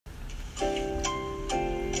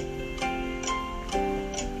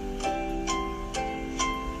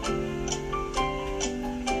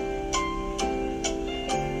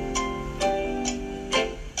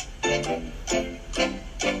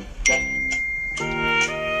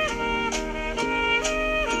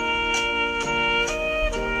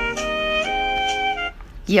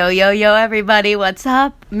Yo, yo, yo, everybody. What's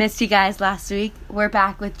up? Missed you guys last week. We're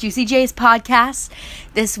back with Juicy J's podcast.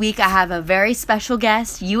 This week, I have a very special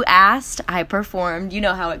guest. You asked, I performed. You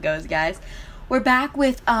know how it goes, guys. We're back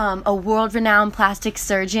with a world-renowned plastic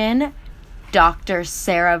surgeon, Dr.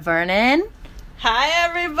 Sarah Vernon. Hi,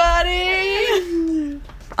 everybody.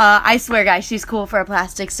 I swear, guys, she's cool for a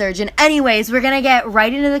plastic surgeon. Anyways, we're going to get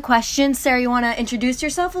right into the questions. Sarah, you want to introduce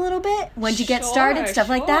yourself a little bit? When'd you get started? Stuff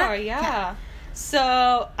like that? Yeah.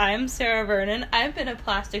 So, I'm Sarah Vernon. I've been a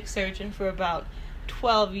plastic surgeon for about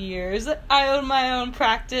 12 years. I own my own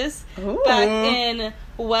practice back in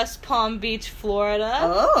West Palm Beach, Florida.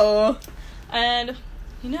 Oh. And,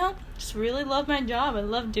 just really love my job. I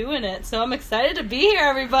love doing it. So I'm excited to be here,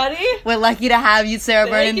 everybody. We're lucky to have you, Sarah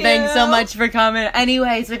Vernon. you. Thanks so much for coming.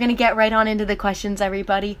 Anyways, we're going to get right on into the questions,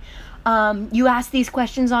 everybody. You asked these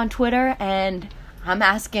questions on Twitter, and I'm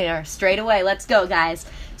asking her straight away. Let's go, guys.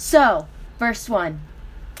 So, first one.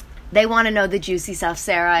 They want to know the juicy stuff,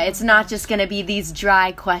 Sarah. It's not just going to be these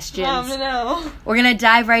dry questions. No. We're going to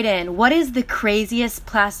dive right in. What is the craziest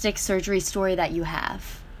plastic surgery story that you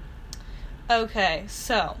have? Okay,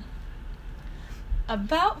 so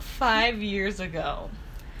about 5 years ago,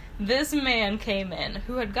 this man came in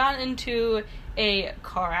who had gotten into a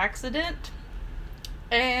car accident,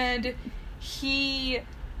 and the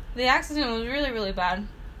accident was really, really bad.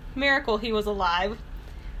 Miracle he was alive.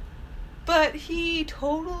 But he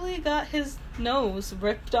totally got his nose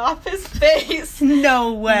ripped off his face.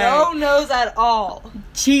 No way. No nose at all.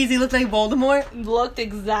 Jeez, he looked like Voldemort? Looked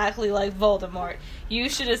exactly like Voldemort. You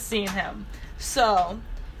should have seen him. So,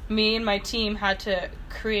 me and my team had to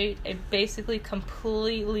create a basically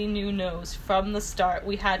completely new nose from the start.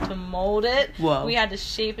 We had to mold it. Whoa. We had to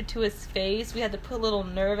shape it to his face. We had to put little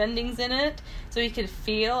nerve endings in it so he could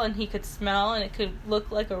feel and he could smell and it could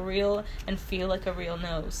look like a real and feel like a real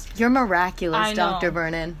nose. You're miraculous, I know. Dr.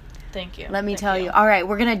 Vernon. Thank you. Let me Thank tell you. All right,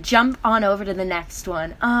 we're going to jump on over to the next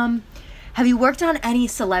one. Have you worked on any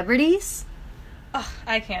celebrities?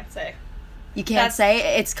 I can't say. You can't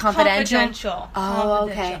say? It's confidential? Oh,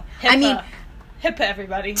 okay. HIPAA. I mean, HIPAA,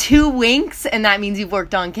 everybody. 2 winks, and that means you've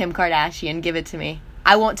worked on Kim Kardashian. Give it to me.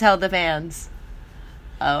 I won't tell the fans.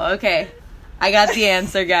 Oh, okay. I got the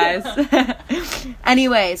answer, guys.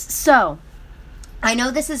 Anyways, so I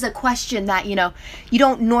know this is a question that, you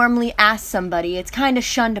don't normally ask somebody. It's kind of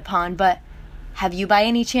shunned upon, but have you by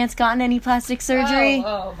any chance gotten any plastic surgery?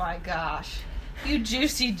 Oh my gosh. You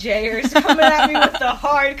juicy Jayers coming at me with the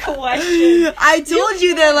hard question. I told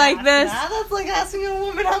you they're like this. That's like asking a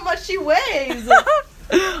woman how much she weighs.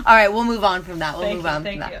 All right, we'll move on from that.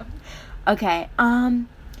 Thank you. Okay.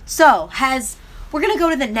 So we're gonna go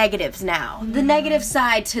to the negatives now. The negative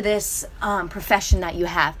side to this profession that you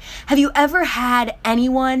have. Have you ever had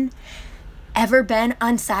anyone ever been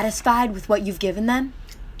unsatisfied with what you've given them?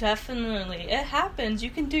 Definitely. It happens. You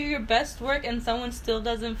can do your best work and someone still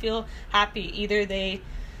doesn't feel happy. Either they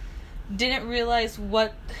didn't realize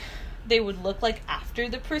what they would look like after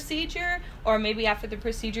the procedure, or maybe after the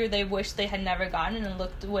procedure they wish they had never gotten it and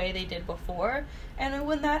looked the way they did before. And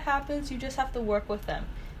when that happens, you just have to work with them.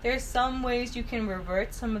 There's some ways you can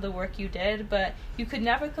revert some of the work you did, but you could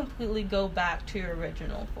never completely go back to your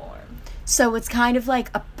original form. So it's kind of like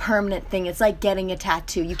a permanent thing. It's like getting a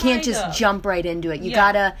tattoo. You can't just jump right into it. You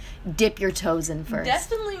gotta dip your toes in first.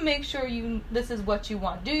 Definitely make sure this is what you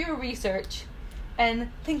want. Do your research and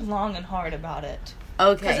think long and hard about it.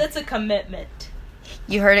 Okay. Because it's a commitment.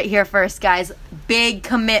 You heard it here first, guys. Big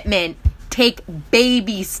commitment. Take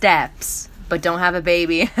baby steps. But don't have a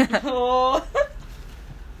baby. Oh.